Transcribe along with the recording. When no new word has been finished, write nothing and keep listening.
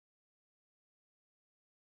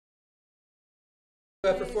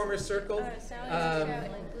Performers Circle.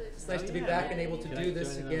 It's nice to be back and able to do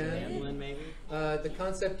this again. The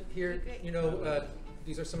concept here,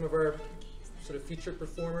 these are some of our sort of featured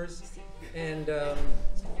performers, and I'm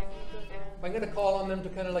going to call on them to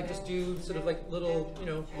kind of like just do sort of like little,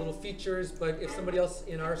 little features. But if somebody else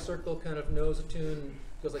in our circle kind of knows a tune,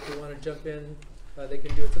 feels like they want to jump in, they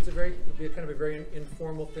can do it. So it'll be kind of a very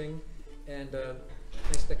informal thing, and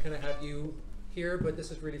nice to kind of have you here. But this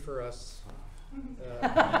is really for us.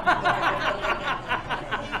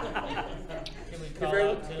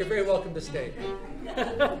 You're very welcome to stay.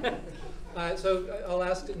 So I'll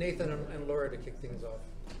ask Nathan and Laura to kick things off.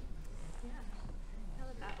 Yeah, I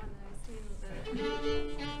love that one that I was doing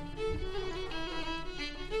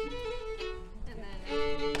and then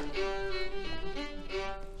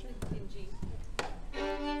in G.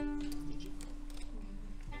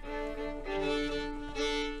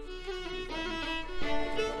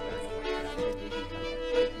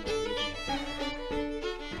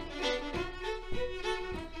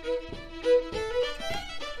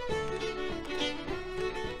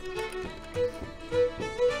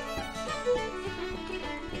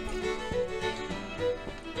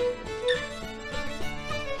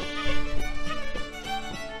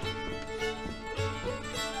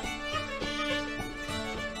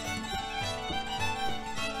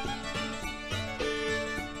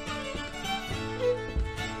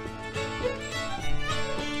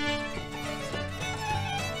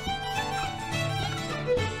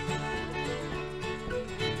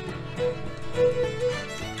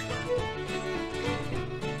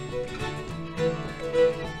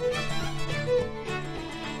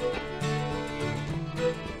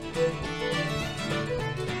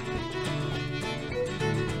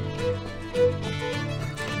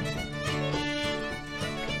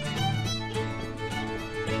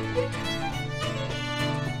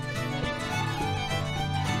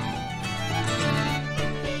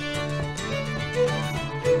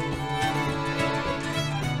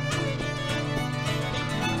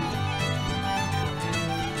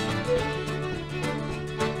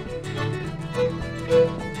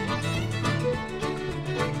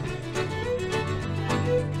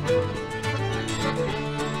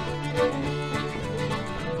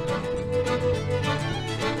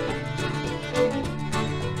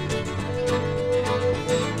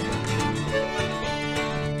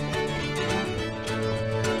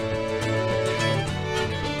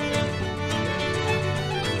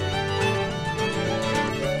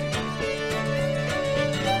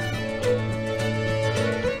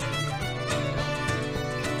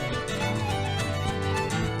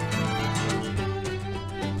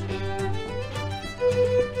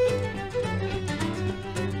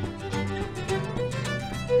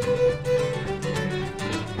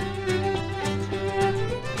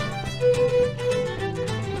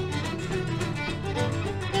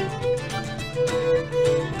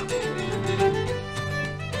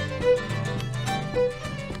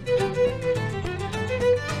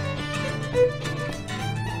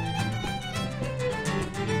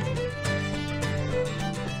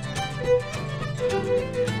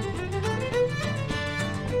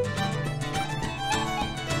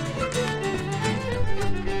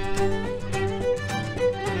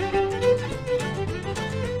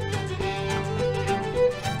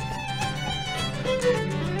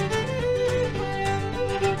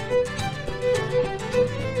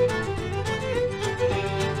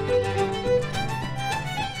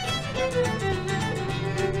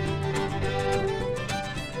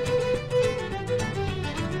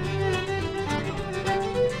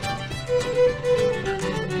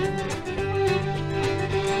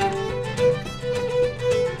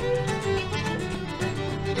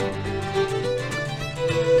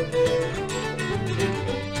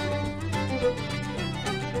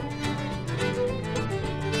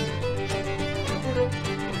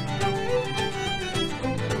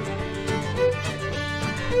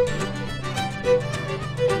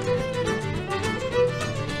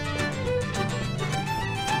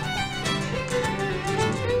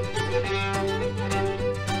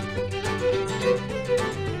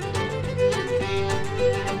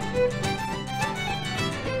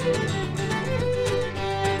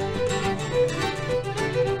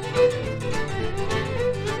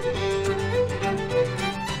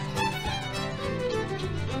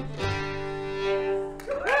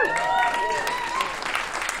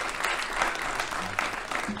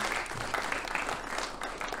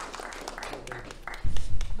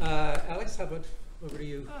 Alex, how about over to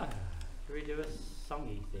you? Should we do a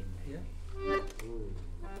songy thing? Maybe? Yeah. Ooh.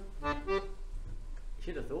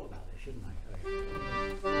 Should have thought about this, shouldn't I?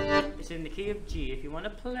 Okay. This It's in the key of G if you want to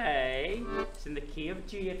play. It's in the key of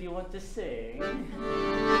G if you want to sing.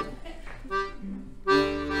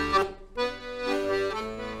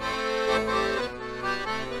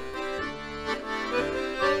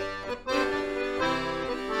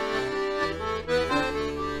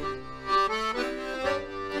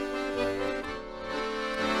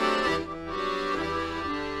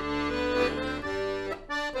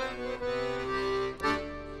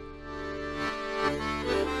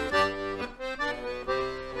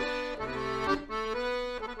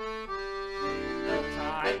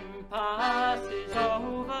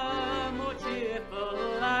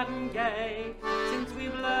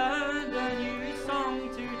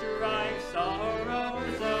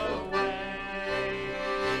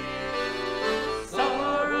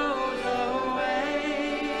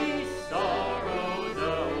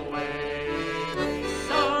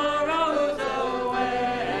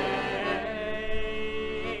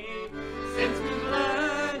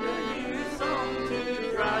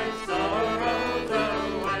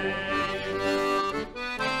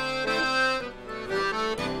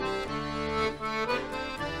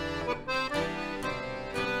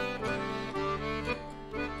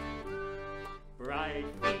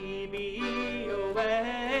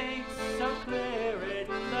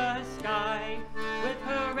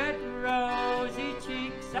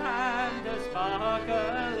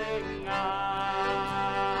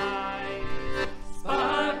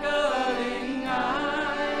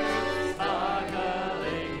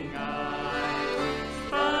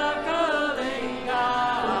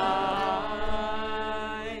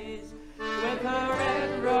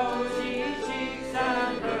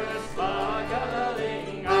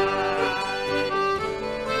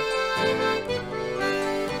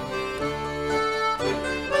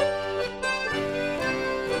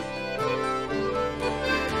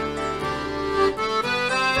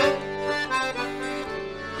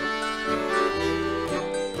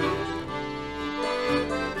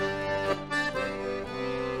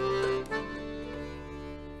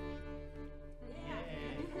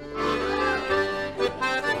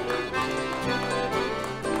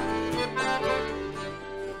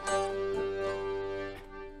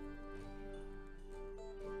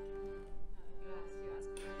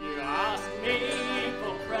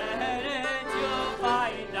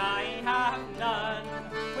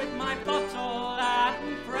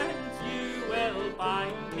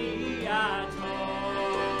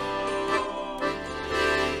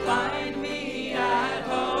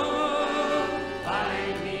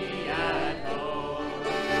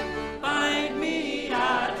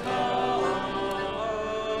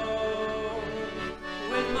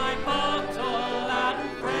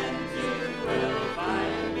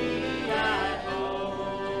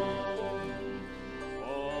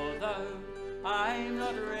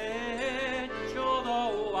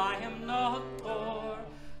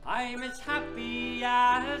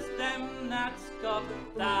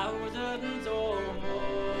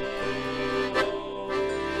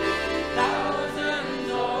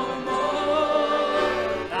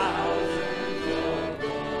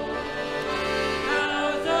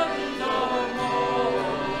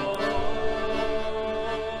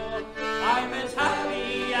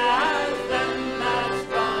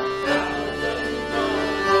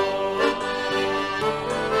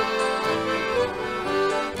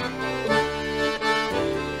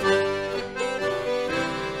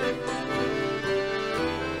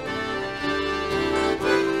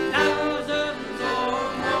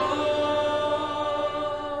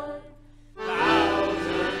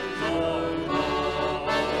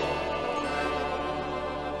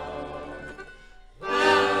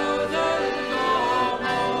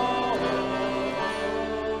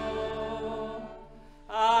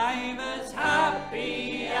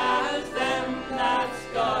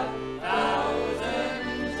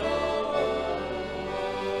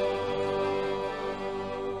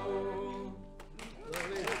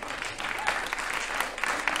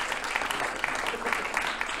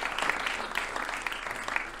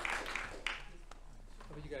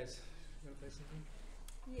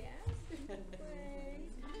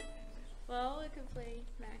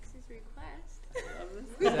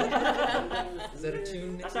 Is that a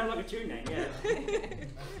tune? That sounds like a tune name, yeah.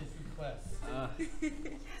 Yes. Uh-oh.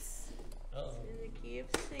 In the key of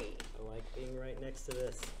C. I like being right next to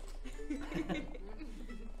this. Good thing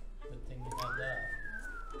you had that.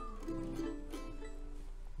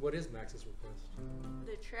 What is Max's request?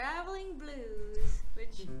 The Traveling Blues,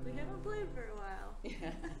 which we haven't played for a while.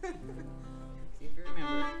 Yeah. See if you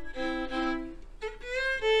remember.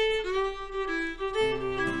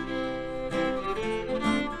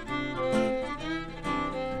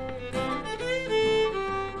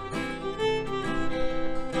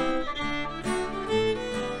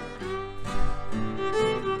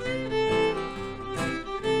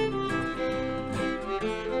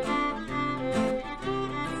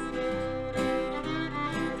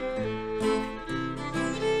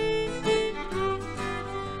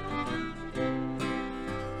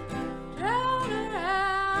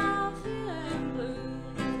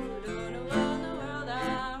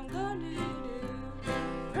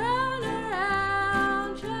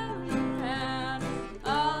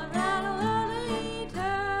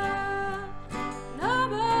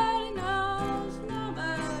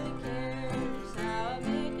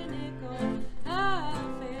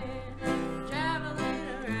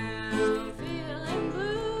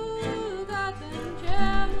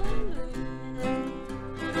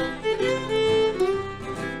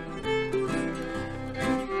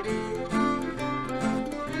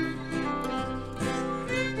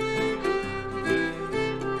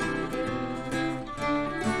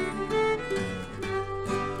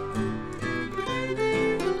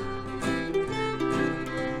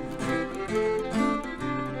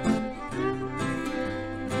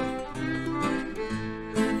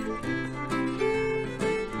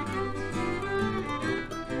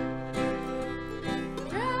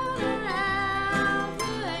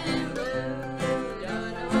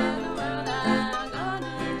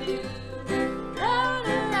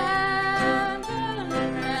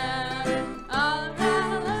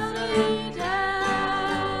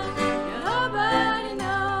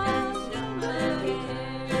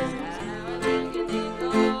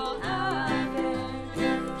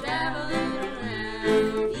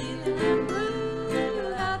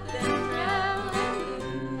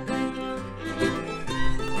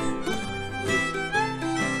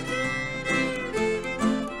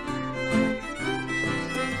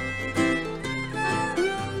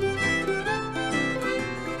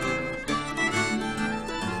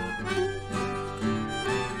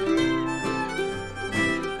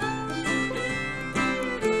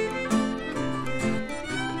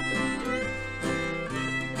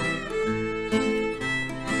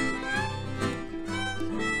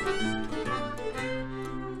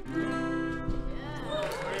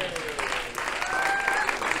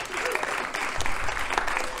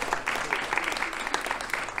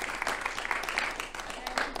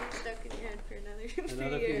 for another few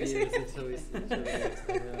Another few years. years until we see each other next.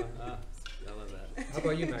 I know. I love that. How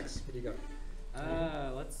about you, Max? What do you got?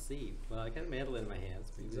 Let's see. Well, I got a mandolin in my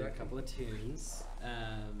hands. We do a Exactly. couple of tunes.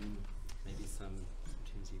 Maybe some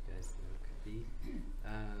tunes you guys know could be.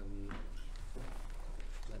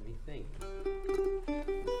 Let me think.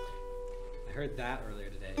 I heard that earlier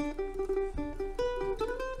today.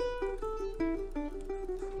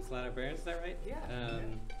 Was Ladder Barons, is that right? Yeah.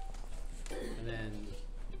 And then,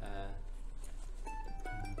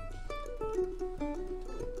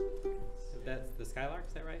 that's the Skylark,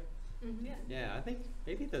 is that right? Mm-hmm. Yeah. Yeah, I think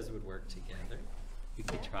maybe those would work together. We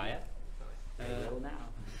could try it. They will now.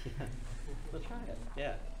 We'll try it.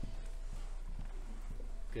 Yeah.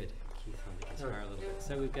 Good. Keith on the guitar a little bit.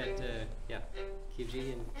 So we've got, yeah, key of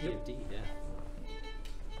G and key of D, yeah.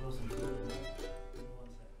 Frozen food, isn't it? Give me 1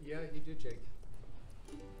 second. Yeah, you do, Jake.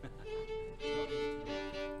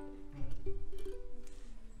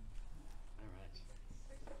 All right.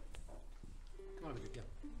 Come on, yeah.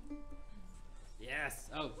 Yes.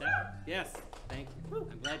 Oh, that. Yes. Thank you.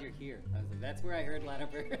 I'm glad you're here. I was like, that's where I heard Ladder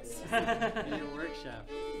Birds in your workshop.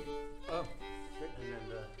 Oh, And then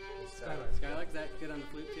the Skylark. Skylark, is that good on the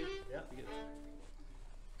flute too? Yeah. You good?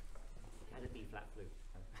 Had a B flat flute.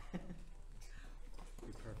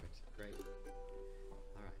 Be perfect. Great.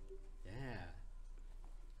 All right. Yeah.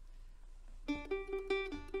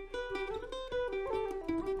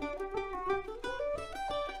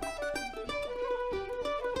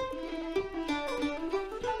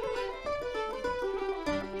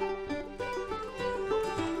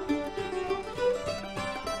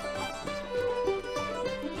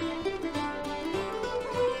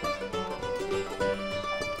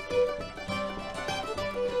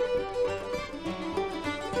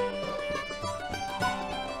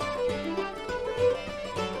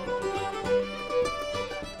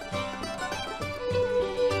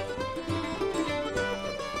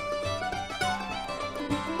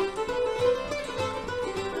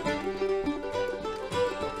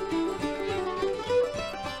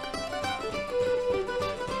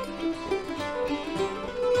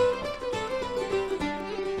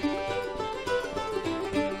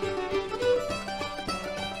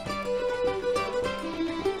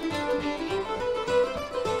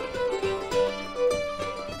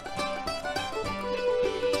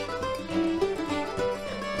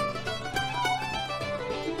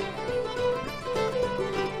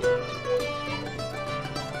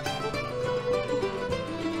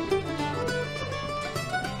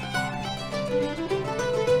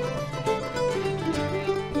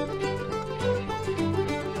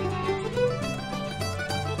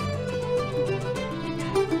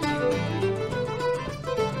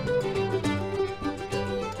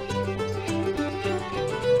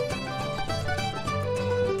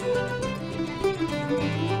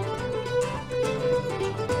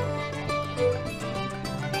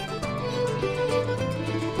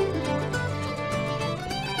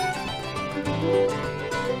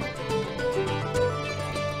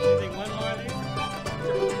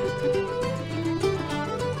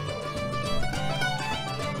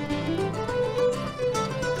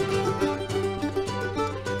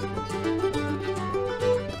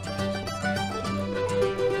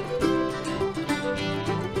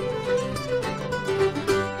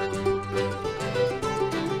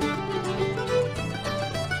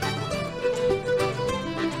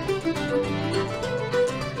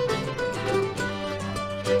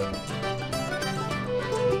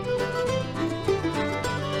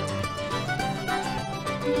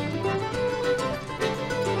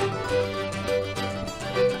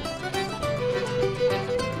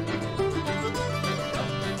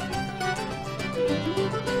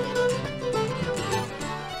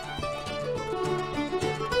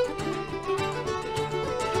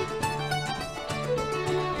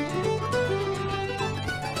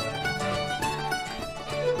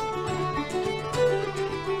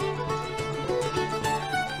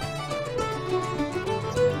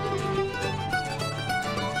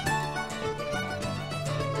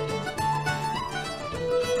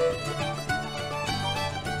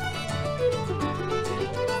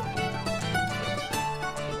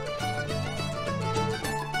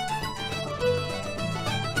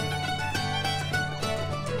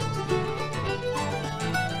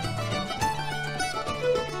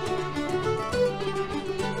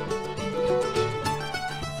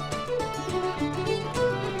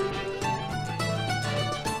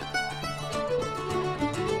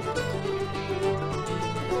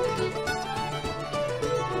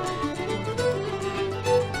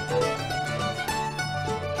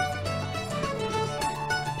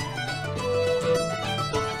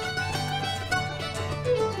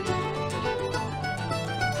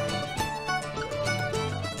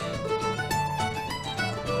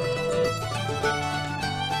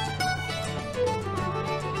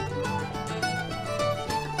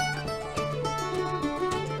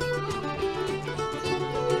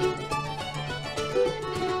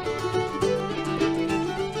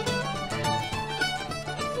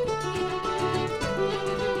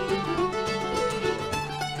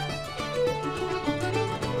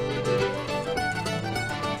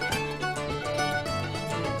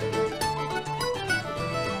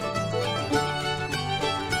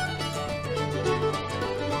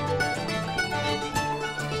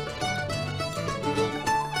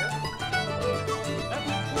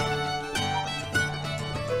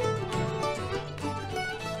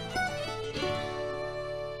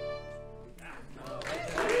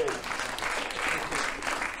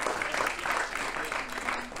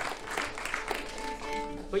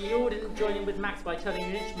 in with Max by turning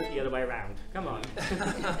an instrument the other way around. Come on.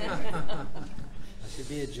 I should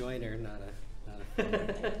be a joiner, not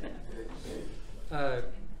a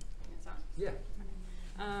Yeah.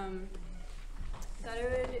 Thought I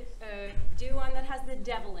would do one that has the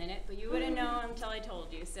devil in it, but you wouldn't know until I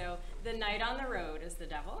told you. So the knight on the road is the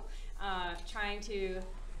devil, trying to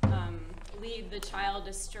lead the child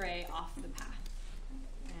astray off the path.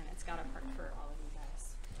 And it's got a part for all of you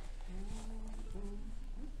guys.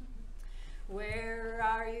 Where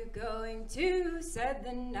are you going to? Said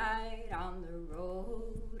the knight on the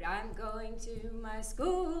road. I'm going to my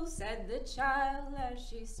school, said the child as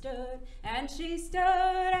she stood. And she stood,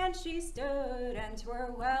 and she stood, and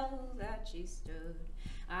 'twere well that she stood.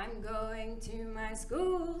 I'm going to my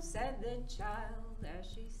school, said the child as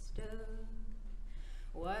she stood.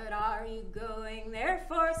 What are you going there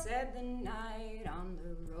for? Said the knight on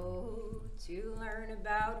the road. To learn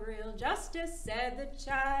about real justice, said the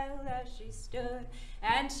child as she stood.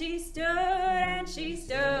 And she stood, and she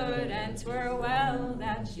stood, and 'twere well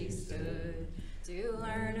that she stood. To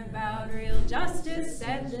learn about real justice,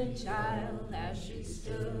 said the child as she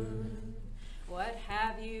stood. What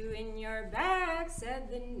have you in your bag? Said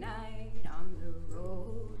the knight on the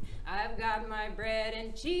road. I've got my bread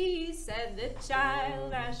and cheese, said the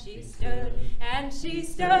child as she stood. And she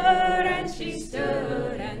stood, and she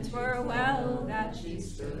stood, and 'twere well that she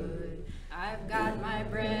stood. I've got my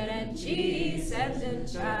bread and cheese, said the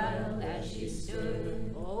child as she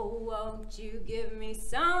stood. Oh, won't you give me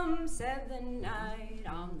some, said the knight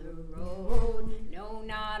on the road. No,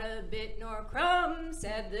 not a bit nor crumb,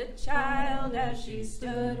 said the child as she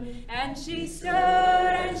stood. And she stood,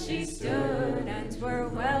 and she stood, and 'twere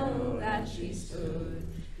well that she stood.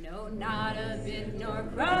 No, not a bit nor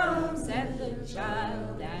crumb, said the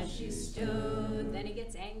child as she stood. Then he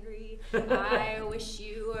gets angry. I wish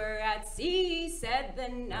you were at sea, said the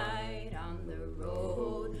knight on the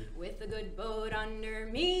road. With a good boat under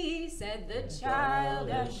me, said the child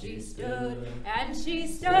as she stood. And she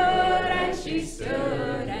stood, and she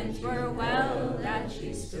stood, and 'twere well that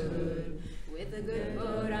she stood. With a good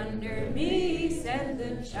boat under me, said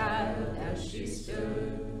the child as she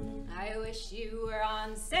stood. I wish you were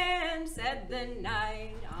on sand, said the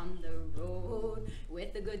knight on the road.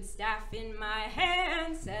 With a good staff in my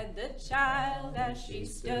hand, said the child as she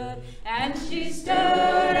stood. And she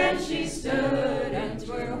stood, and she stood, and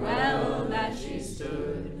 'twere well that she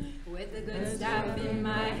stood. With a good staff in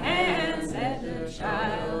my hand, said the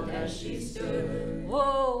child as she stood.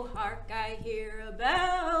 Oh, hark, I hear a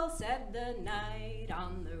bell, said the knight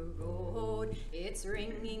on the road. It's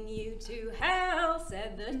ringing you to hell,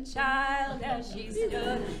 said the child as she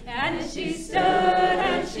stood. And she stood,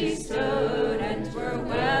 and she stood, and 'twere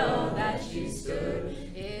well that she stood.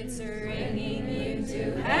 It's ringing you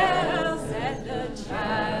to hell, said the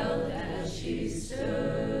child as she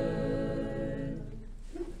stood.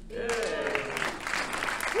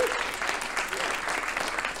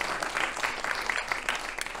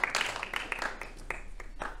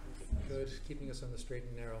 Good, keeping us on the straight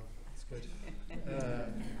and narrow. That's good.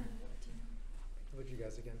 What you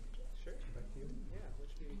guys again? Sure. Back to you. Yeah,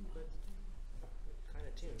 which we put what kind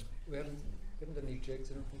of tune? We haven't done any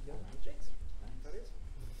jigs, I don't think yet. Jigs. That is.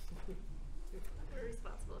 We're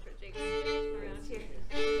responsible for jigs around here.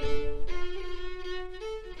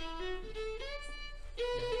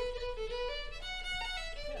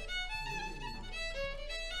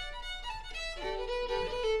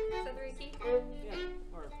 Is that the right key?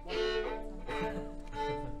 Yeah. Or one.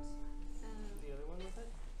 The other one with it?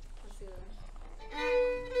 What's the other one?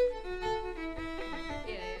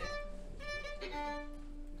 Yeah.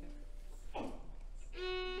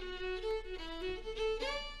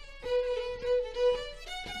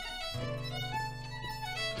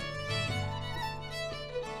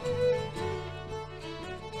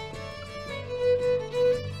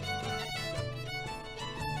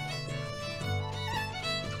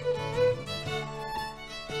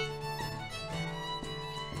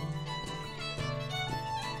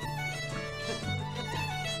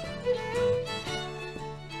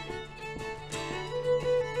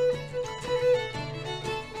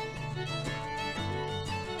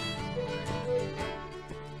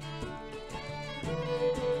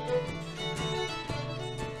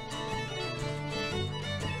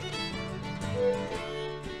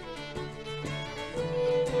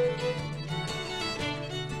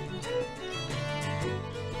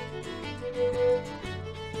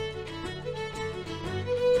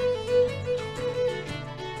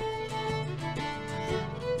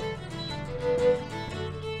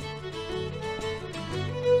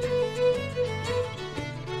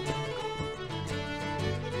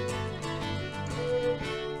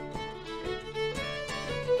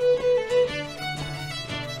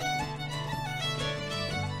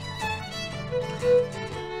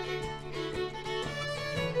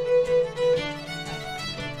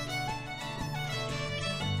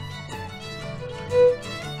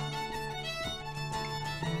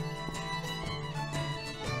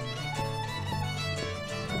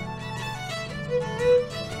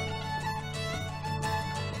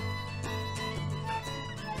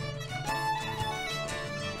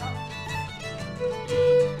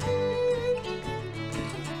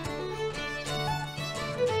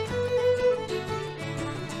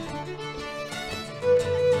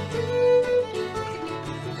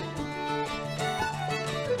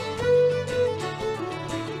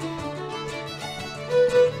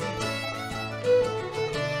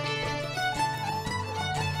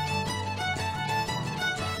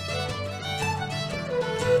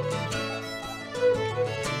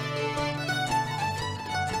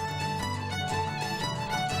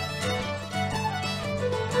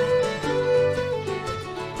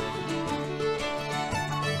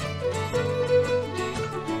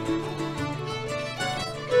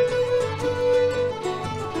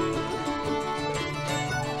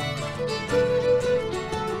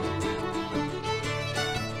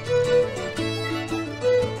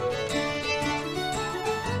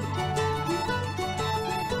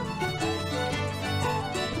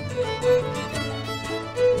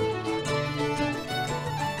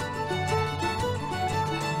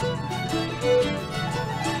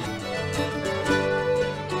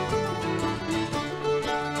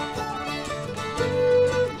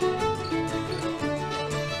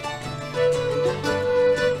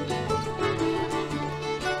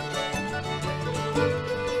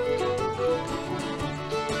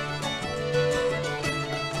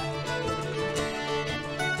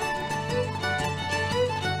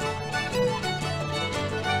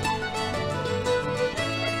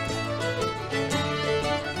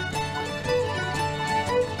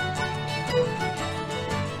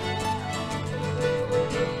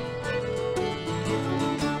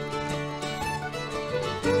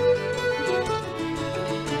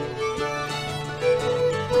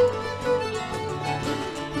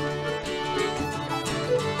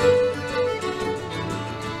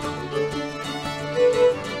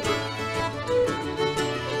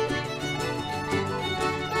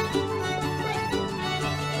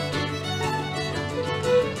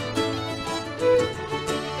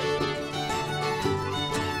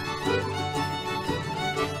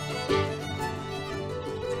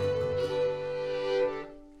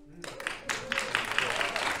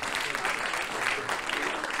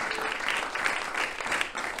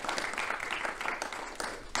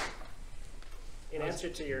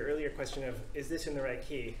 answer to your earlier question of, is this in the right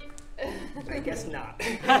key? I guess not.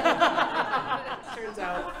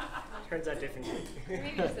 turns out differently.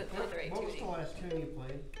 Maybe just not the right What was the tuning. last tune you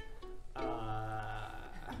played?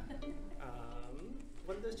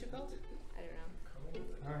 What are those two called? I don't know.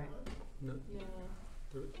 All right. No,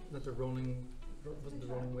 not the rolling. Wasn't the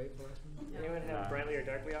rolling wave the last one? Anyone have brightly or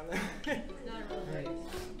darkly on them?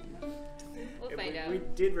 We'll find out. We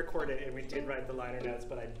did record it and we did write the liner notes,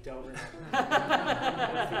 but I don't remember.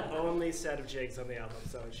 It's the only set of jigs on the album,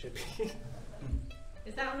 so it should be.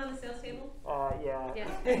 Is that one on the sales table? Yeah.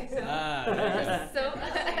 Yes. So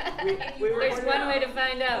We were there's wondering- one way to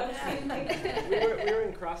find out. we were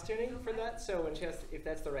in cross tuning for that, so when she asked if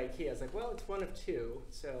that's the right key, I was like, well, it's one of two,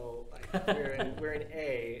 so like we're in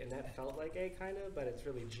A, and that felt like A kind of, but it's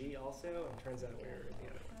really G also, and turns out we're in the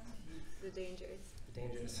other one. The dangers.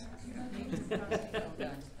 Dangerous.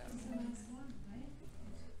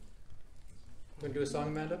 Want to do a song,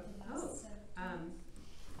 Amanda? Oh,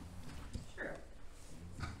 sure.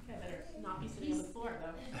 Okay, better not be sitting on the floor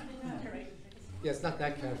though. Right. Yeah, it's not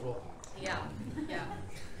that casual. Yeah.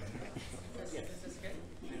 This is good.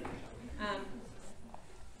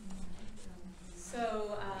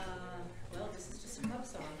 Well, this is just a love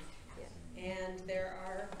song, and there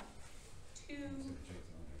are two.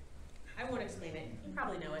 I won't explain it. You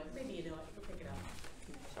probably know it. Maybe you know it. We'll pick it up.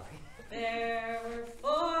 Sorry. There were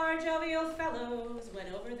four jovial fellows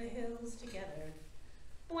went over the hills together.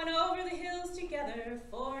 Went over the hills together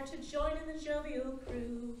for to join in the jovial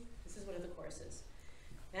crew. This is one of the choruses.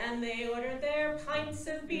 And they ordered their pints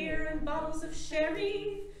of beer and bottles of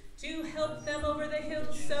sherry to help them over the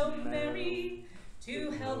hills so merry.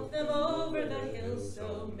 To help them over the hills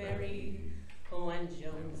so merry. When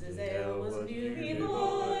Jones's ale was new, me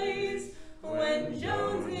boys. When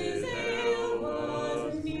Jones's ale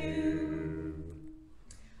was new.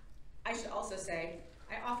 I should also say,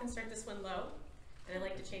 I often start this one low, and I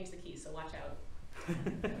like to change the key, so watch out.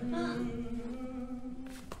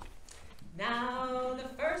 Now the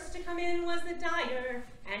first to come in was the dyer,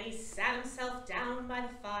 and he sat himself down by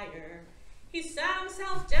the fire. He sat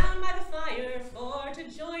himself down by the fire for to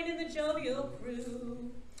join in the jovial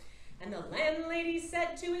crew. And the landlady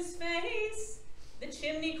said to his face, the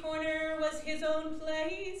chimney corner was his own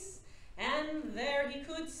place, and there he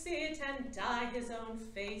could sit and dye his own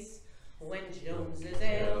face. When Jones's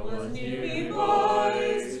ale was new, me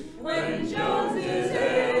boys, when Jones's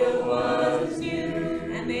ale was new.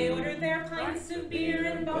 And they ordered their pints of beer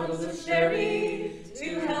and bottles of sherry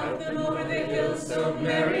to help them over the hills so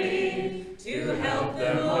merry, to help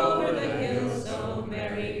them over the hills so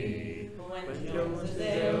merry. When Jones's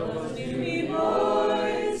ale was new, me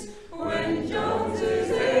boys, when Jones's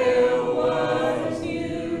ale was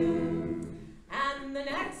new. And the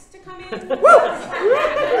next to come in was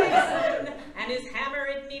Mason, and his hammer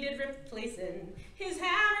it needed replacing. His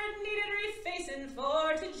hammer it needed refacing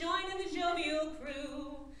for to join in the jovial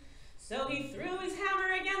crew. So he threw his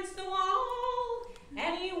hammer against the wall,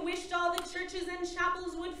 and he wished all the churches and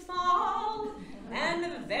chapels would fall,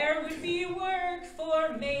 and there would be work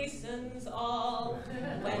for masons all.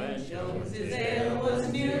 When Jones's ale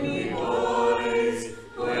was new, me boys,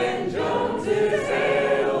 when Jones's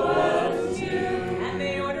ale was new. And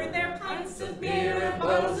they ordered their pints of beer and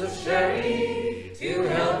bottles of sherry to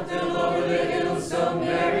help them over the hills so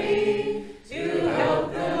merry, to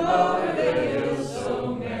help them over the hills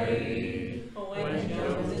so merry. When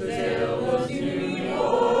Jones's ale was new, me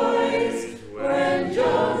boys, when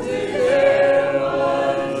Jones's ale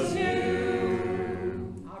was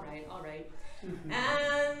new. All right.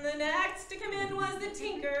 And the next to come in was the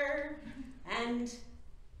tinker, and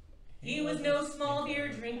he was no small beer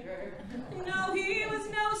drinker. No, he was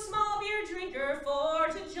no small beer drinker for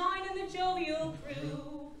to join in the jovial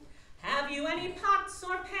crew. Have you any pots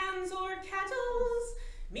or pans or kettles?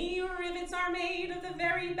 Me rivets are made of the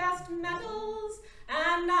very best metals,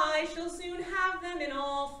 and I shall soon have them in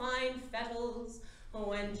all fine fettles.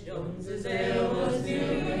 When Jones's ale was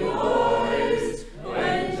new, boys,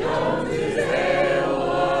 when Jones's ale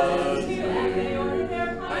was new, and they ordered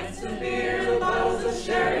their pints of beer and bottles of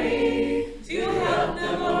sherry to help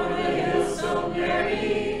them over the hills so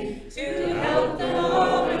merry, to help them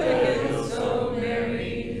over the hills so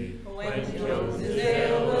merry. When Jones's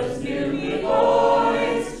ale was new, me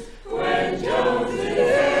boys, when Jones's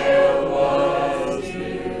ale was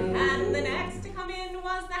new. And the next to come in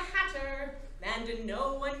was the hatter, and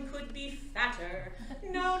no one could be fatter.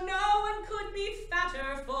 No one could be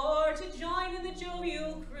fatter for to join in the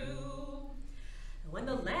jovial crew. When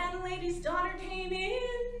the landlady's daughter came in,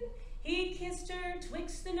 he kissed her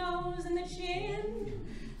twixt the nose and the chin,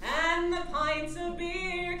 and the pints of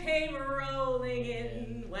beer came rolling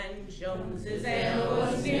in when Jones's ale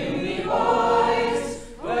was new, boys.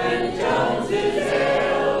 When Jones's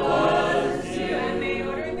ale was new, and they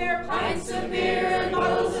ordered their pints of beer and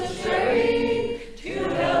bottles of sherry to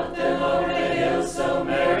help them over the hill so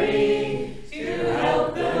merry, to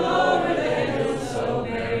help them over the hill so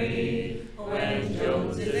merry. When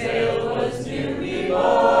Jones's ale was new, me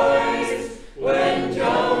boys. When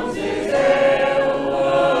Jones's ale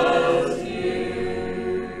was new.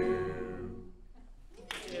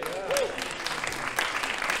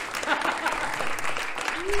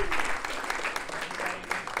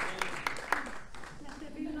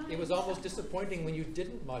 It was almost disappointing when you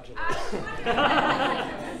didn't modulate.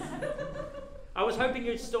 I was hoping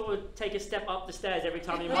you'd sort of take a step up the stairs every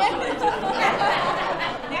time you modulated.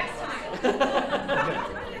 Next time.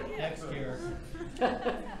 Next year.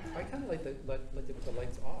 I kind of like it with the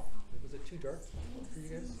lights off. Was it too dark for you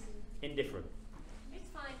guys? Indifferent. It's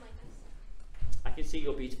fine like this. I can see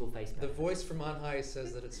your beautiful face. The voice from on high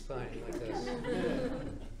says that it's fine like this.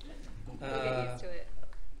 We'll get used to it.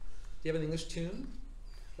 Do you have an English tune?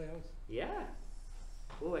 Play out? Yeah.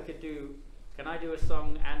 Oh, I could do. Can I do a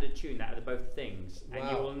song and a tune that are both things, and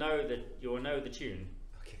you Wow. will know the tune,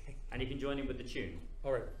 Okay. and you can join in with the tune.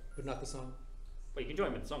 All right, but not the song. Well, you can join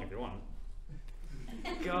in with the song if you want.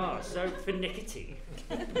 God, so finicky.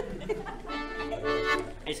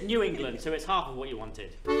 It's New England, so it's half of what you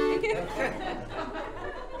wanted.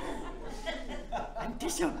 I'm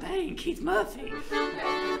disobeying Keith Murphy.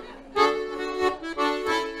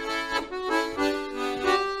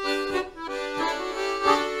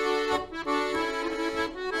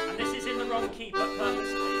 And this is in the wrong key, but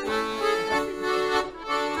purposely.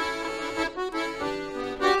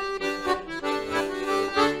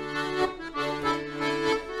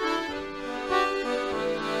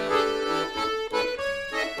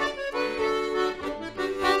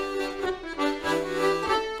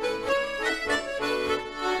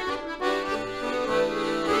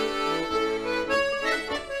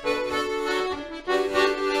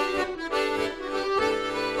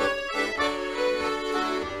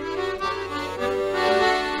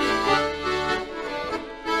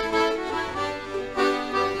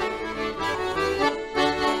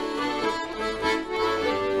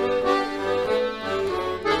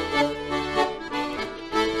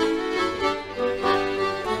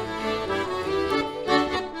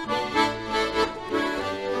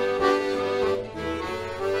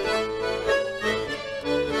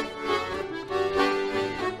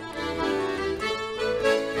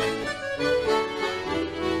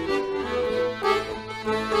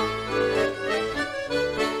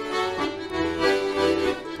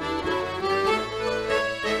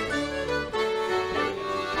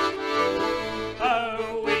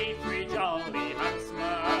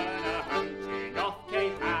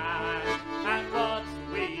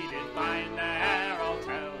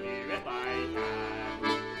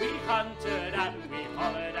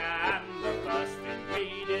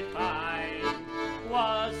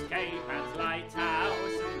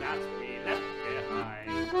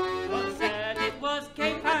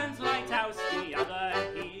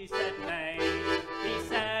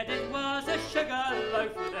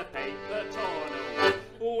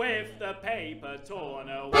 Paper torn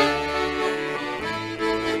away.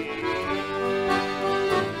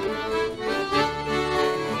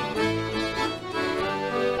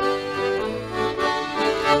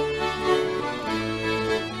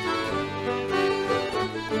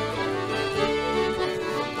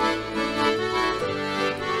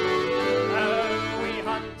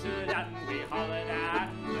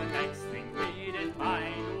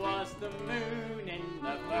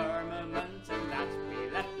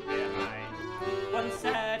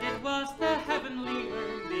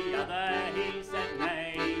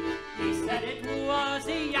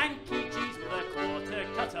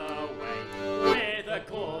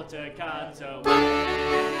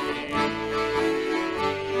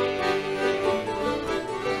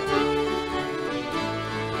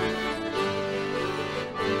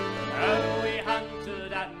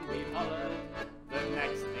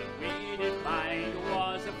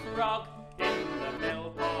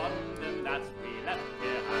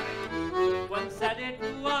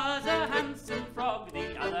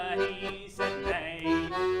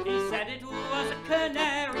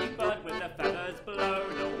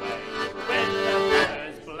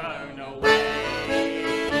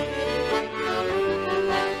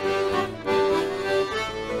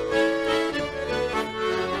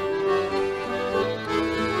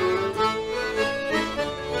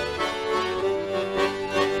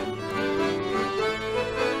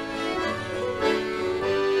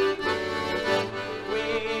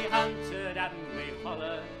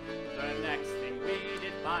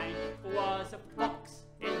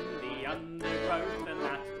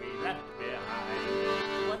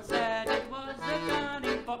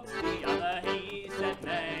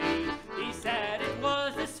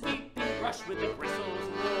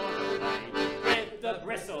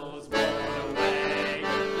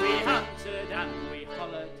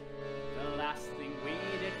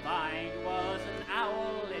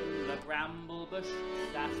 bush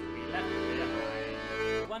that we left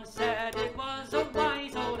behind. One said it was a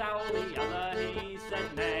wise old owl, the other he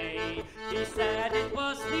said nay. He said it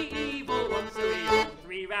was the evil one, so we all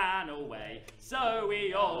three ran away. So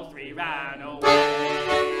we all three ran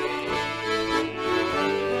away.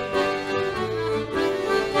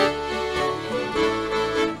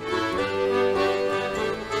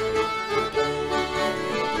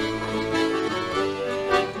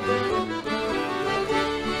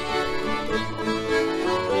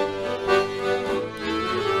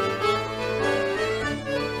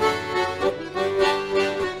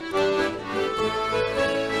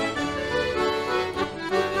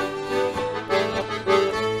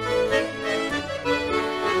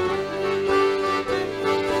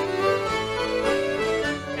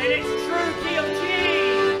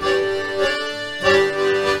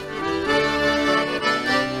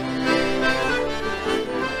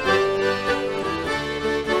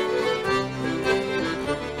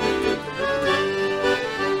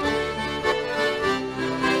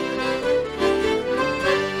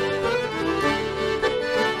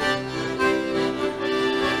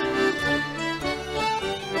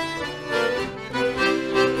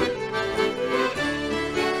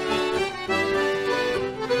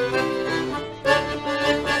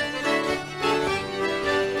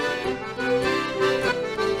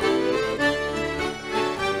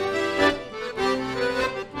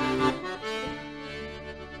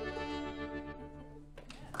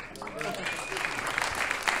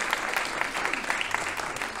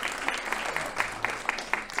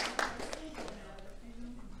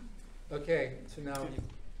 Okay, so now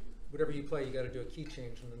whatever you play, you got to do a key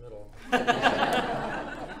change in the middle.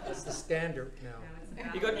 That's the standard now.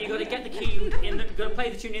 You got to get the key in. You got to play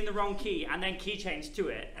the tune in the wrong key and then key change to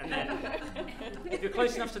it. And then, if you're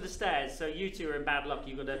close enough to the stairs, so you two are in bad luck.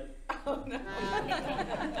 You got to. Oh no!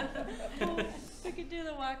 I could do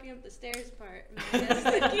the walking up the stairs part. And that's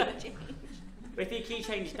the key change. But if you key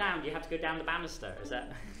change down, you have to go down the banister. Is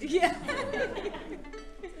that? Yeah.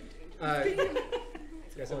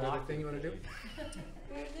 You guys have another thing you want to do?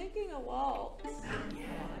 We're thinking a waltz. Yeah.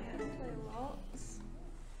 Play a waltz.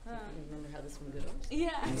 Remember how this one goes?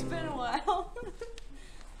 Yeah, it's been a while.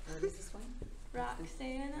 What is this one?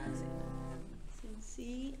 Roxana. It's in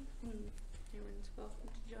C. Everyone's welcome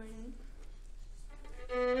to join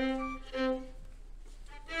in.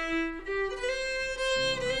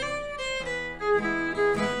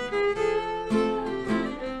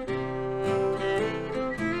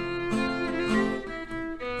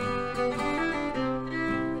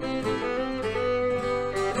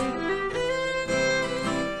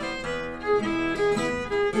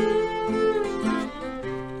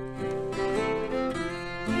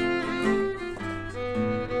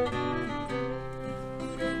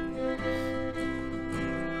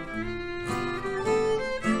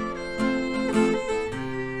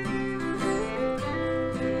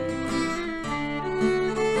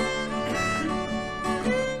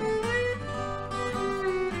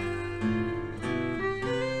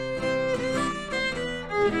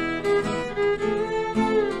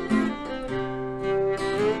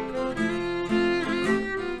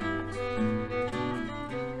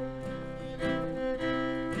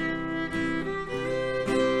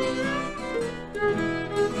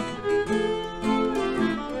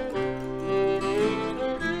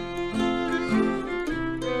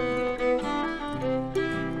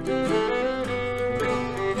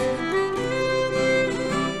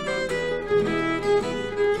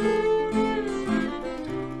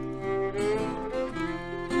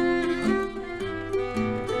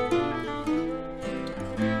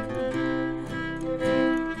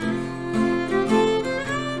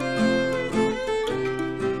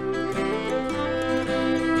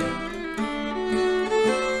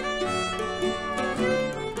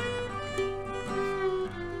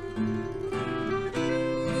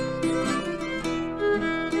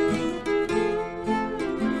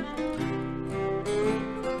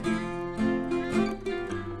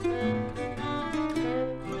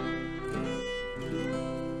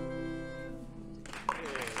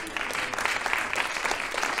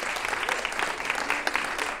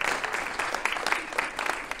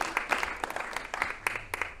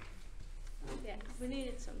 We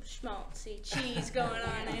needed some schmaltzy cheese going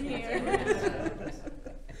on in here.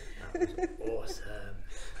 Awesome.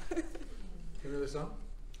 Another song?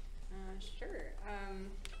 Sure.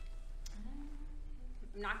 I'm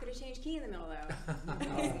not going to change key in the middle, though.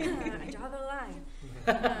 I draw the line.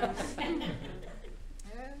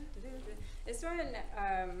 This one,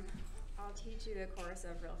 I'll teach you the chorus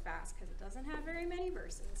of real fast because it doesn't have very many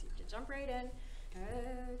verses. You have to jump right in.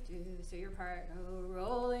 So your part, oh,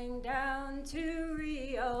 rolling down to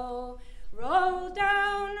Rio, roll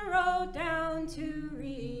down to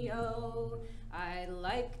Rio. I'd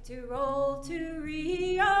like to roll to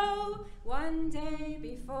Rio one day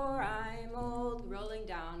before I'm old. Rolling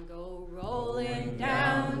down, go rolling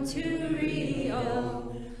down to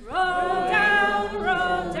Rio, roll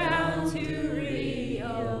down to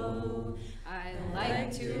Rio. I'd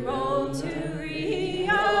like to roll to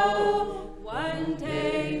Rio one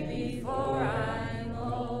day before I'm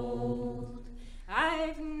old.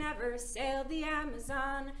 I've never sailed the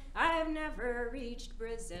Amazon, I've never reached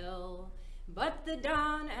Brazil, but the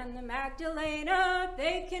Don and the Magdalena,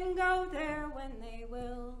 they can go there when they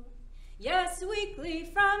will. Yes, weekly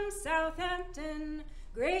from Southampton,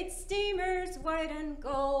 great steamers white and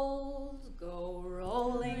gold go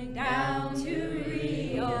rolling down to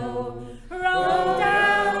Rio, roll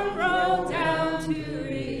down to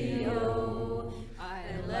Rio.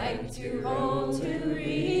 I'd like to roll to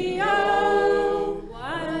Rio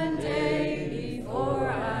one day before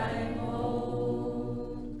I'm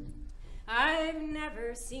old. I've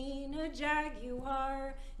never seen a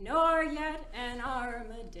jaguar, nor yet an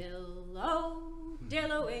armadillo,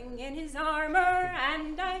 dillowing in his armor,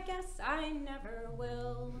 and I guess I never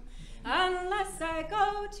will, unless I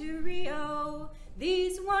go to Rio,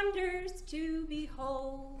 these wonders to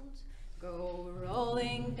behold. Go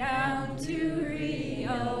rolling down to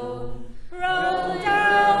Rio, roll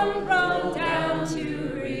down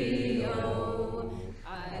to Rio.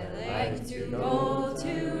 I like to roll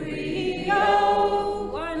to Rio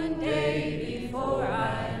one day before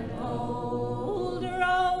I'm old.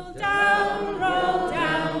 Roll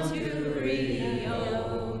down to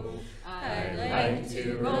Rio. I like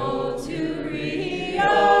to roll to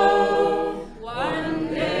Rio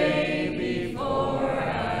one day before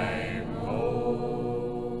I'm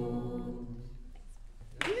old.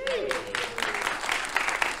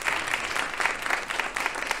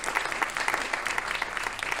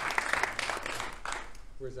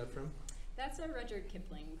 Where's that from? That's a Rudyard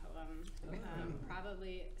Kipling poem,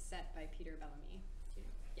 probably set by Peter Bellamy.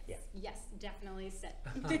 Yes, yes, definitely set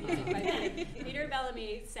by Peter. Peter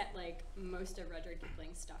Bellamy set like most of Rudyard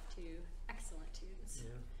Kipling's stuff to excellent tunes.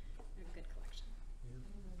 Yeah. A good collection.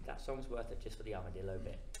 That song's worth it just for the armadillo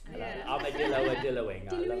bit. Yeah.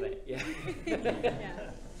 Armadillo-adilloing. I love it. Yeah.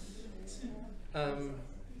 Yeah. Do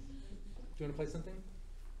you want to play something?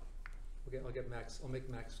 Okay, I'll get Max. I'll make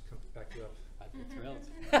Max come back you up. I'd be thrilled.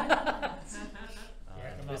 come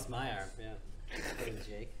Twist up. my arm, yeah. Hey,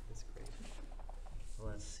 Jake, that's great.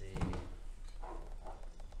 Let's see.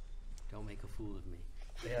 Don't make a fool of me.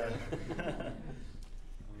 Yeah.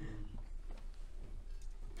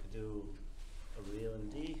 Do a real in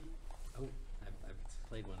D, Oh, I've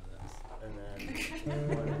played one of those. and then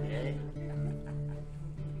one in A.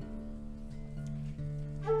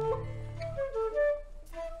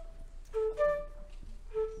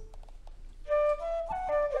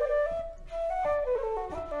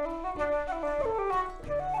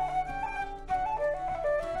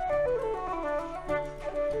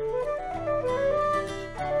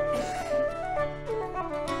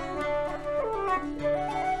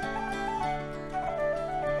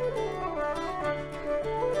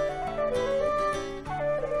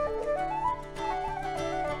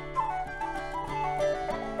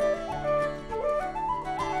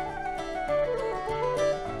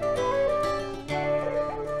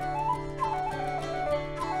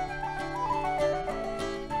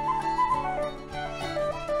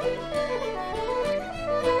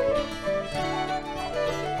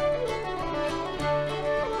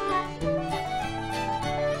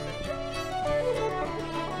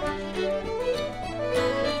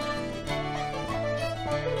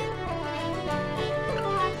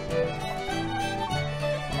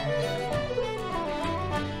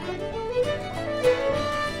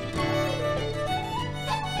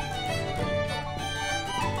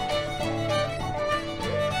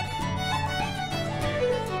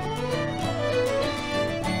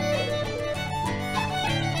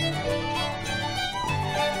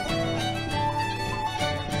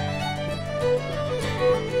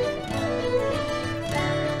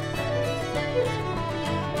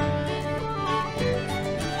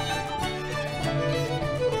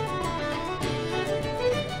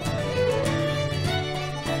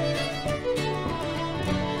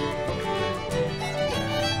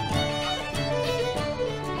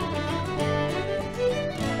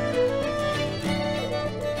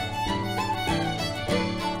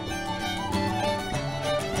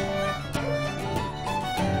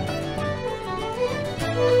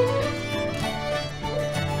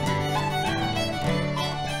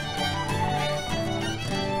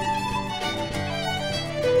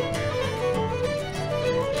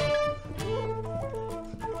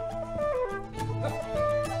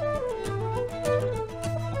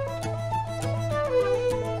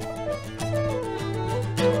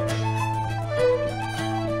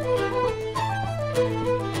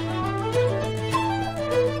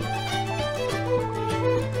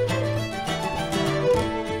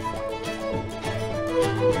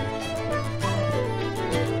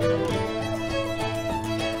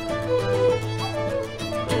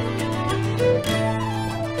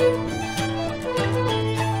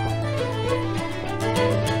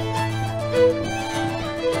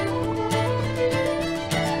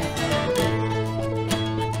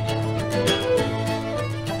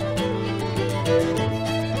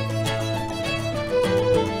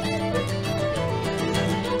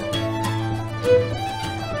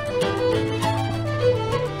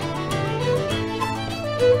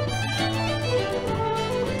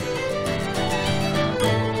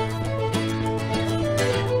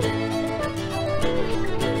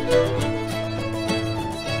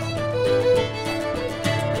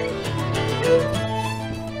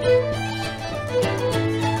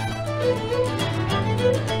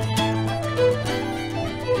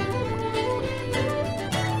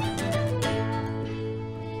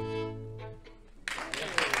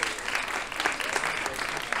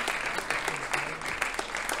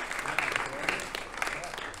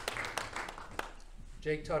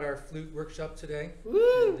 Jake taught our flute workshop today.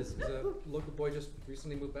 Woo! And this is a local boy just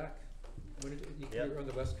recently moved back. When did you Yep. were on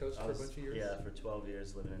the West Coast I for was, a bunch of years? yeah, for 12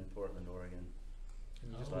 years living in Portland, Oregon.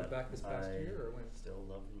 And you just But moved back this past I year, or when? Still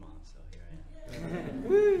love Vermont, so here I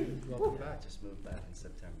am. Welcome back. Just moved back in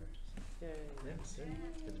September. Yeah, it's good.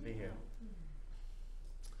 It's good to be here.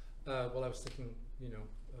 Well, I was thinking, you know,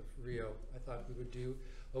 of Rio. I thought we would do,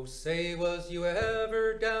 oh, say, was you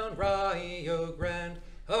ever down Rio Grande?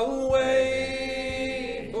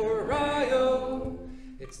 Away for Rio.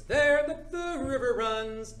 It's there that the river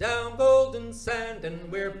runs down golden sand, and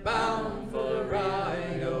we're bound for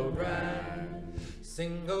Rio Grande.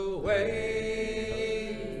 Sing away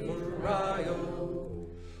for Rio,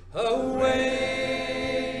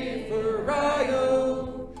 away for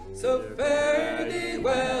Rio. So fare thee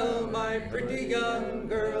well, my pretty young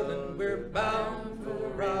girl, and we're bound for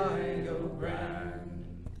Rio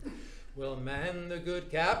Grande. We'll man the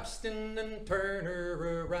good capstan and turn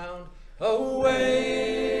her around,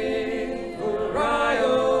 away for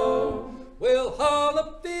Rio. We'll haul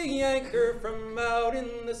up the anchor from out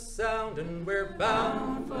in the Sound, and we're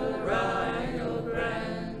bound for Rio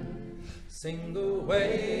Grande. Sing away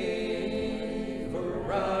for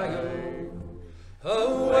Rio,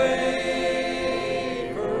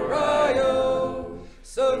 away for Rio.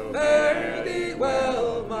 So fare thee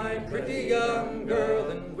well, my pretty young girl,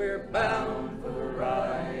 and we're bound for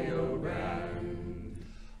Rio Grande.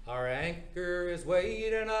 Our anchor is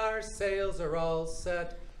weighed and our sails are all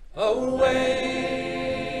set,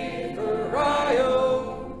 away for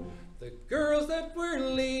Rio. The girls that we're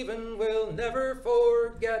leaving we'll never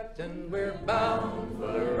forget, and we're bound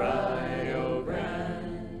for Rio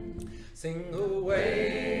Grande. Sing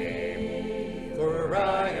away for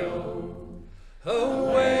Rio,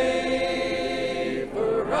 away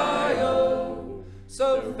for Rio.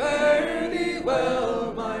 So fare thee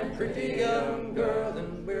well, my pretty young girl,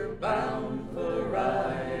 and we're bound for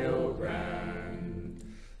Rio Grande.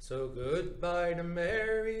 So goodbye to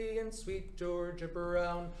Mary and sweet Georgia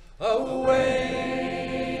Brown,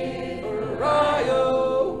 away for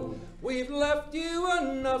Rio. We've left you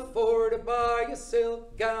enough for to buy a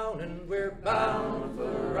silk gown, and we're bound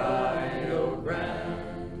for Rio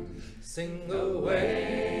Grande. Sing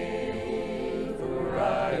away for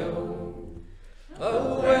Rio,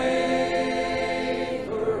 away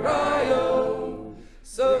for Rio.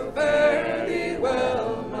 So fare thee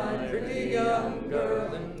well, my pretty young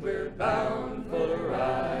girl, and we're bound for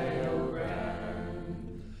Rio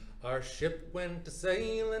Grande. Our ship went a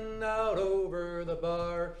sailing out over the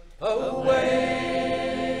bar,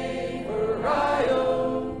 away for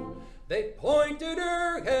Rio. They pointed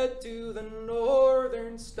her head to the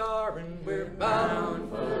northern star, and we're bound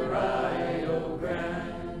for Rio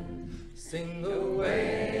Grande. Sing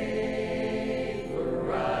away for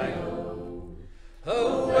Rio,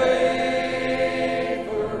 away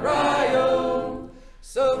for Rio.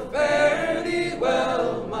 So fare thee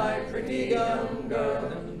well, my pretty young girl,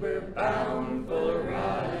 and we're bound for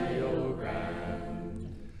Rio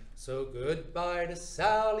Grande. So goodbye to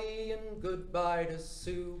Sally and goodbye to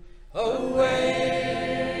Sue,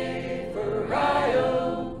 away for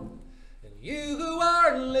Rio. And you who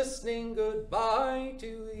are listening, goodbye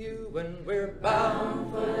to you, and we're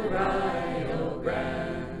bound for Rio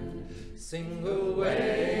Grande. Sing away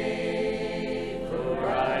for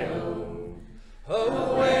Rio,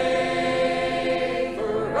 away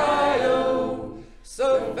for Rio.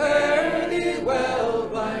 So fare thee well,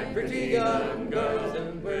 my pretty young girls,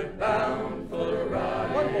 and we're bound for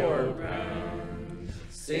Rio. One more.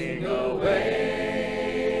 Sing away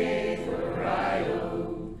for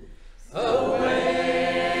Rio,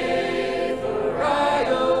 away for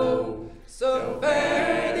Rio. So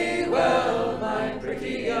fare thee well, my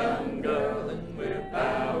pretty young girl, and we're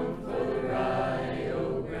bound for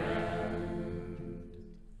Rio Grande.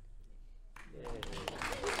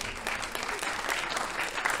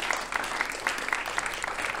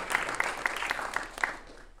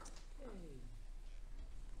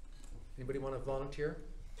 Anybody want to volunteer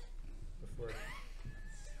before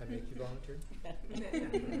I make you volunteer?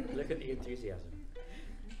 Look at the enthusiasm.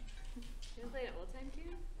 Can we play an old time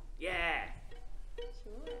tune? Yeah.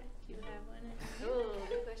 Sure. Do you have one? Oh,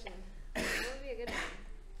 good question. What would be a good one?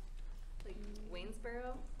 Like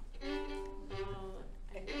Waynesboro? Oh,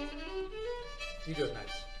 I think You do it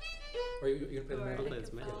nice. Or you can play the Or melody? play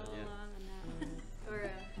this melody, follow yeah. along on that. Or oh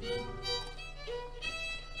yeah.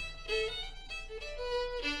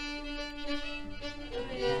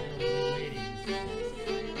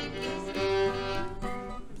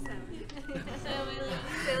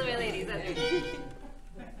 Sail Away Ladies, that's it.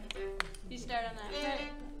 You start on that.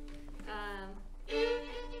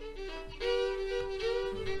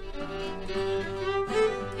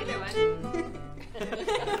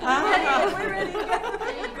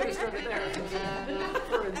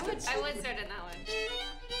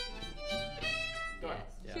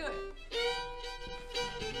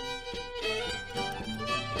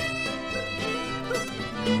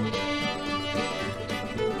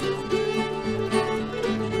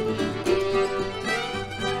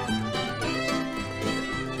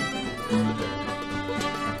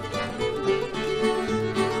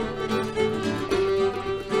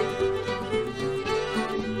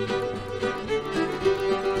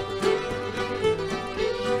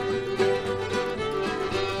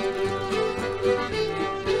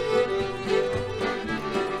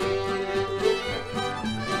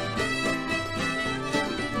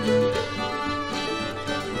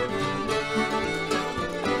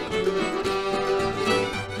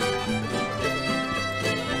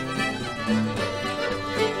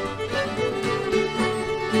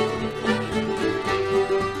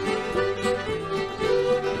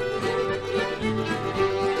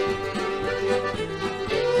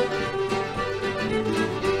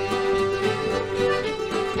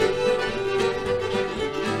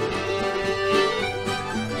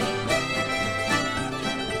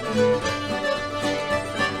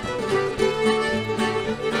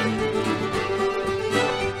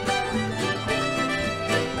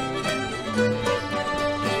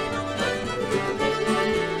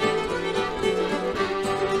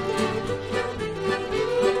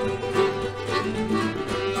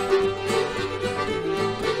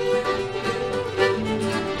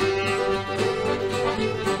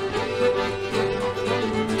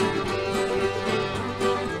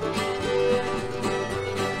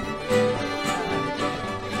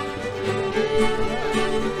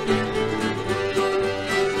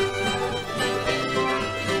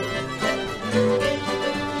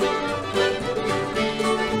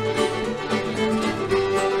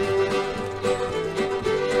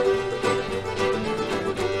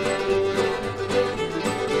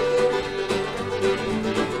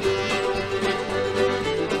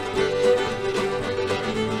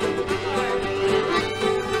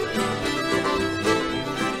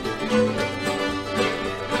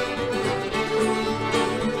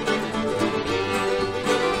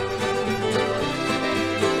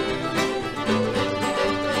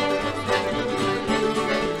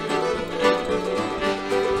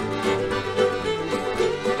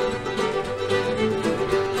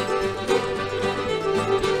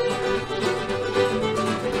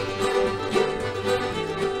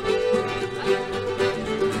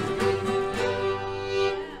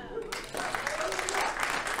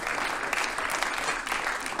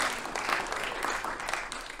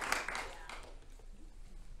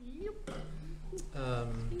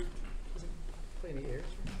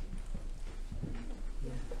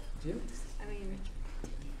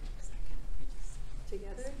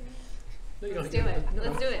 No, you don't Let's have do to- it. no,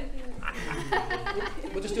 Let's no. do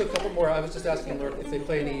it. We'll just do a couple more. I was just asking Laura if they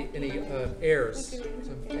play any airs. So,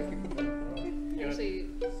 thank you. You know, Actually,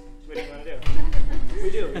 what do you want to do? We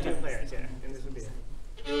do players, yeah. And this would be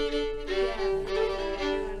it.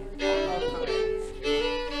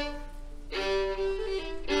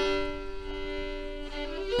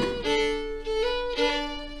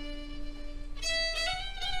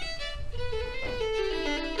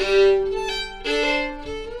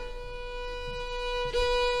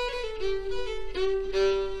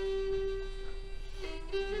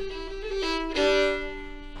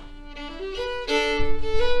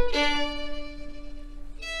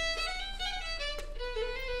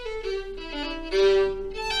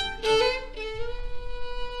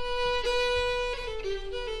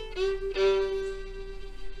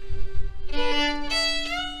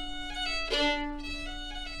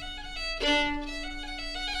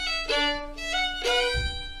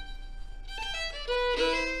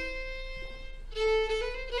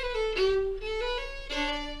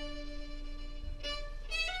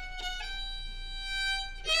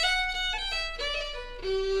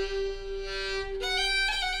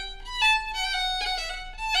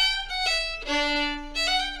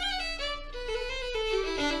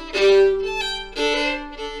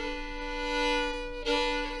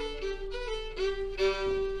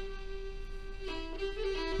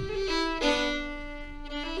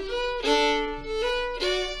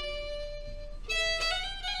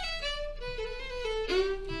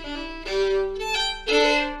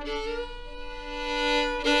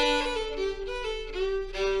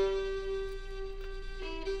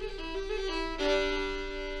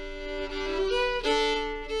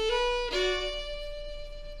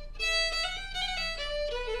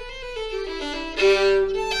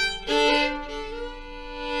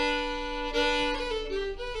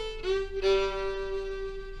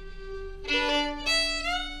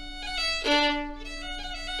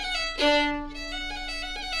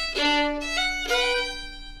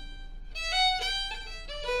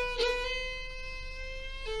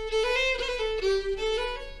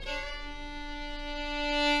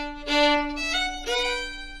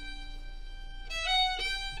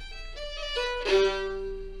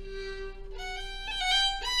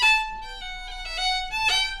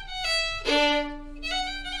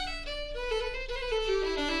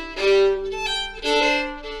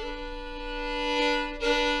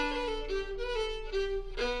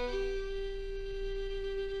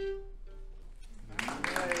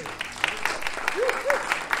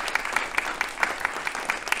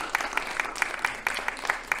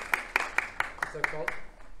 What's that called?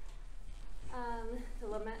 The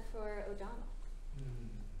Lament for O'Donnell.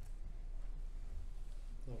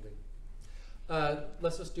 Lovely.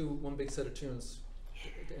 Let's just do one big set of tunes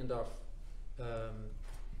to end off.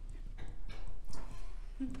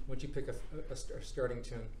 Would you pick a starting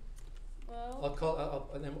tune? well,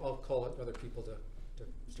 And then I'll call it other people to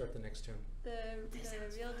start the next tune. the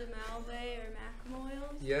Real de Malve or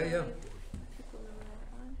Macamoyles. Yeah, yeah. People know that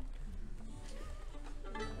one.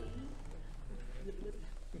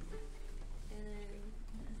 And then,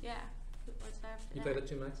 yeah, what's after You that? play that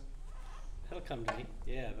tune, Max? That'll come to me.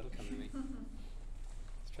 Yeah, that'll come to me. I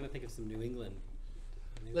was trying to think of some New England.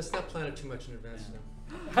 Let's not plan it too much in advance now.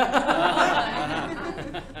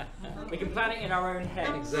 We can plan it in our own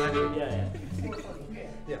head. Exactly. Yeah,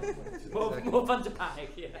 Yeah. More, exactly. more fun to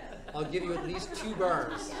panic, yeah. I'll give you at least 2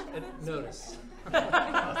 bars and notice. All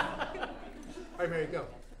right, Mary, go.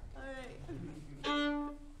 All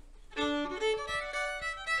right.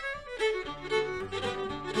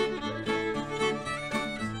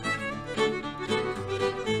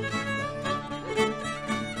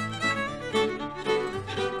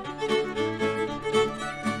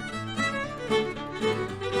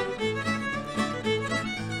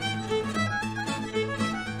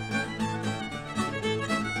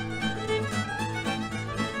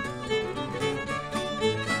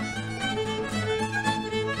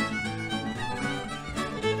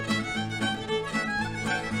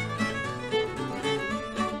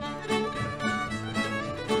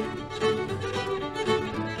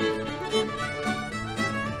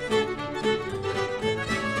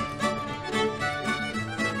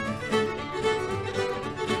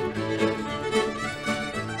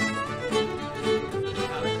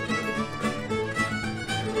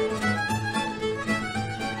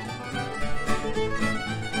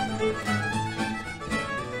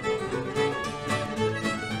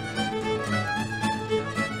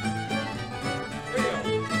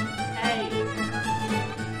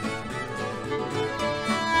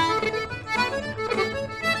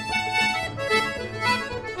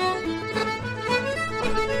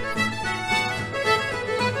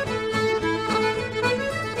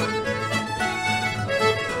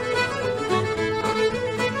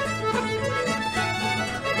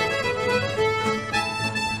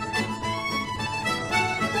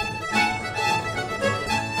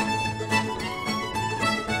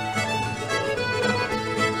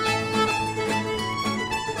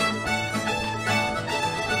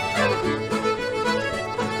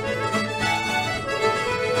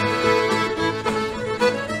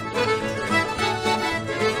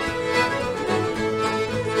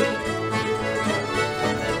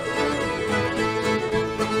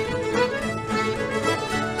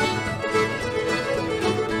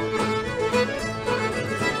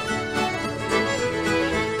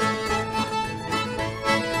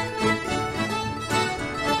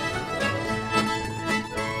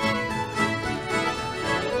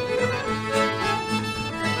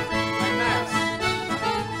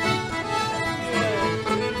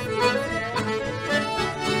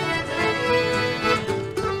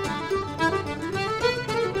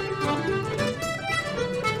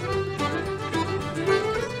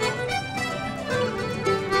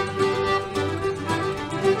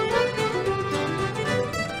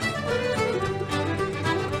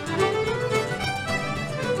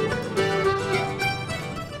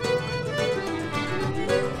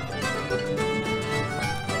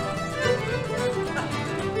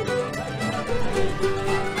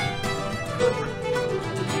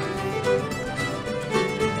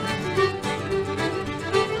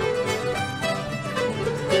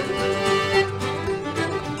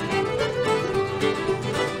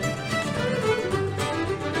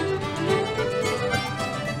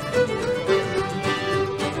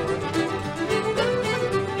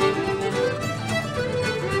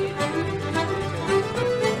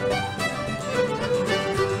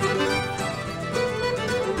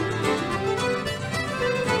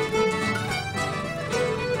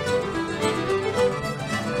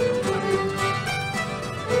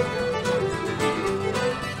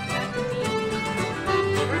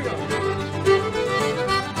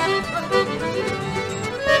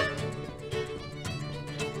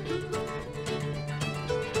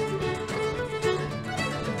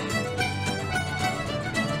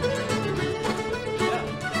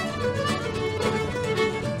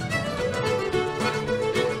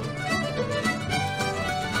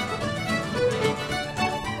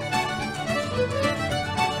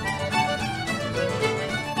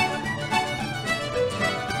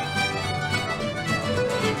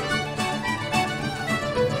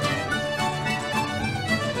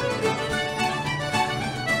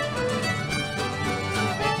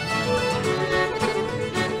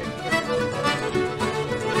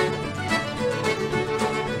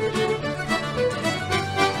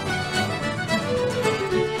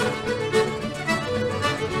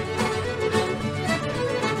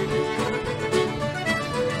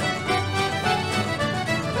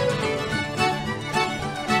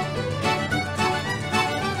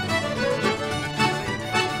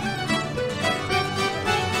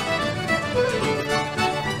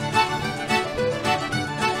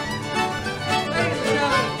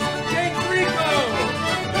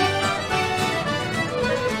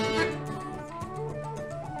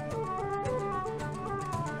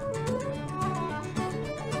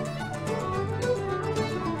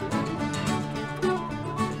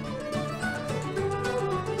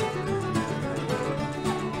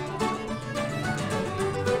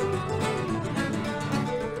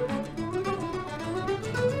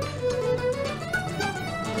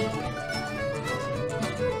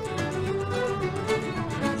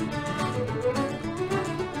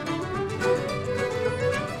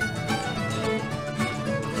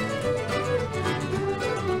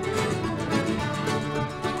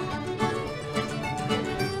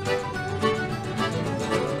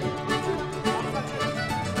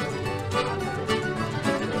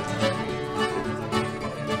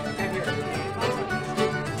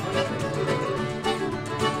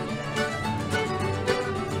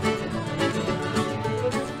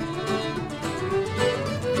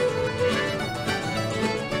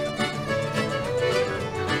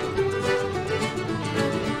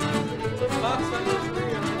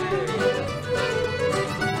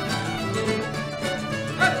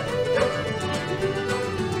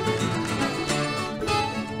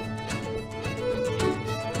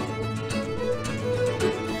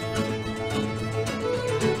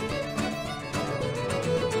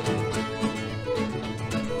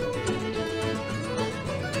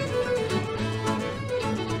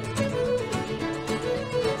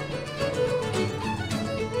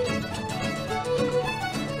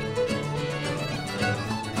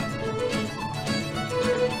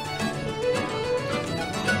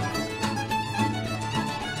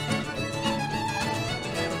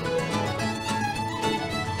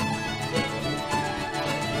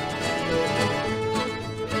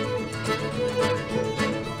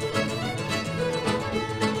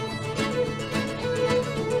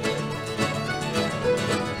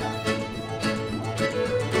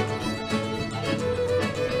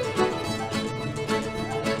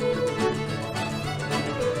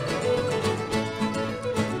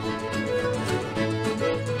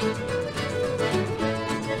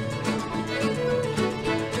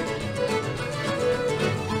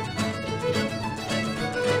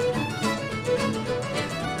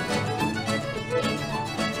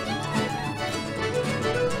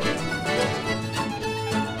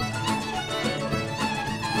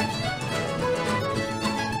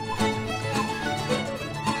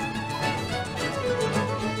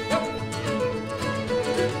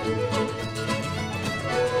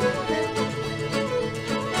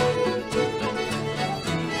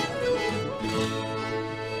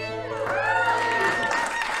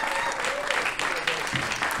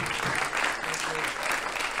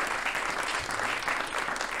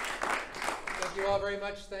 all very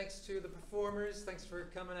much. Thanks to the performers. Thanks for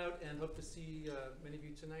coming out, and hope to see many of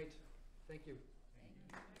you tonight. Thank you.